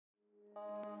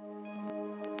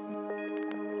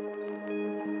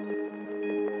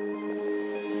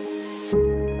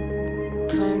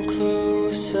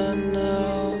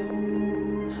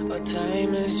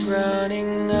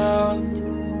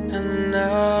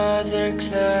another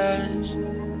clash.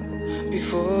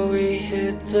 Before we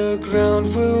hit the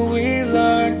ground, will we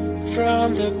learn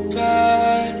from the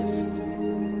past?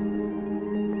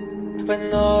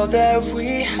 When all that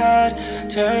we had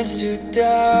turns to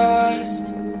dust.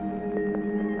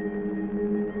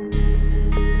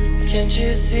 Can't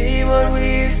you see what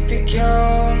we've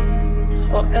become?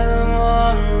 Or am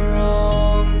I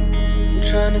wrong? I'm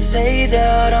trying to say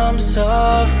that I'm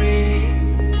sorry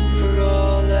for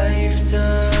all I've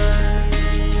done.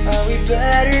 Are we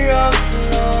better off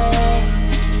alone?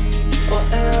 Or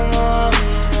am I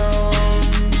wrong?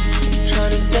 I'm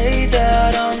trying to say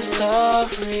that I'm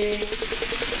sorry.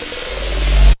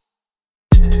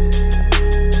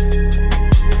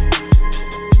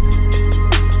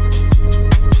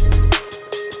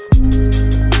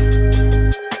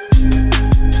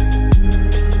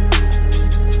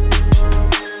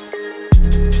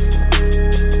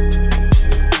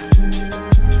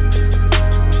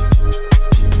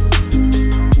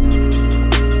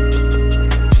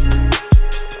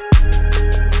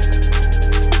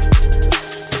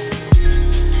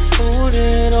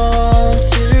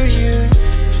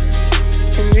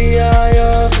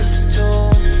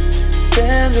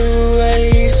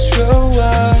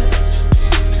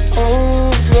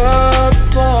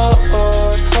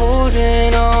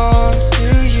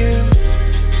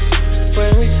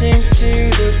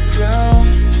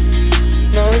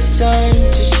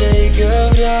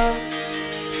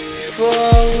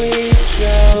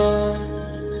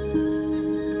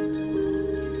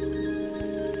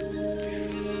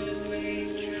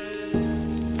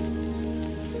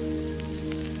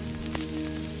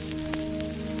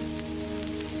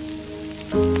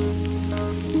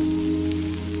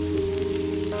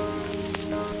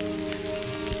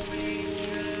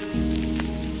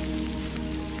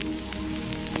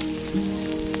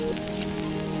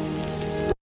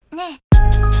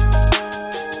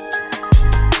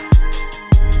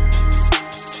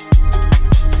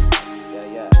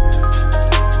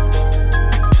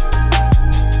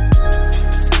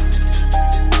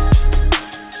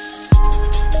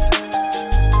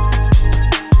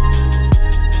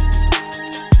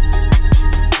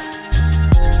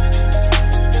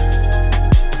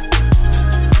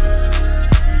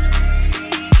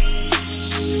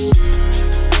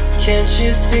 Can't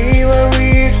you see what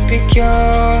we've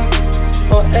become?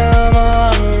 Or am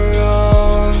I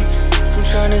wrong? I'm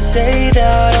trying to say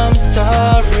that I'm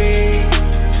sorry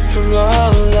for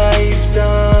all I've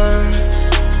done.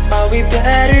 Are we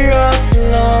better off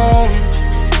alone?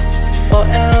 Or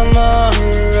am I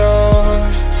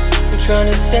wrong? I'm trying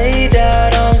to say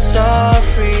that I'm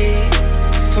sorry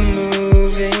for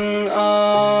moving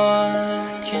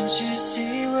on. Can't you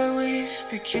see what we've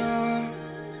become?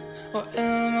 Or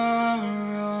am I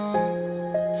wrong?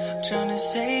 I'm trying to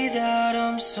say that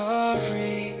I'm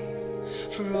sorry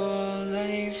for all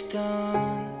I've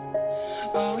done.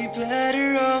 Are we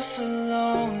better off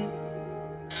alone?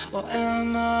 Or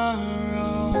am I wrong?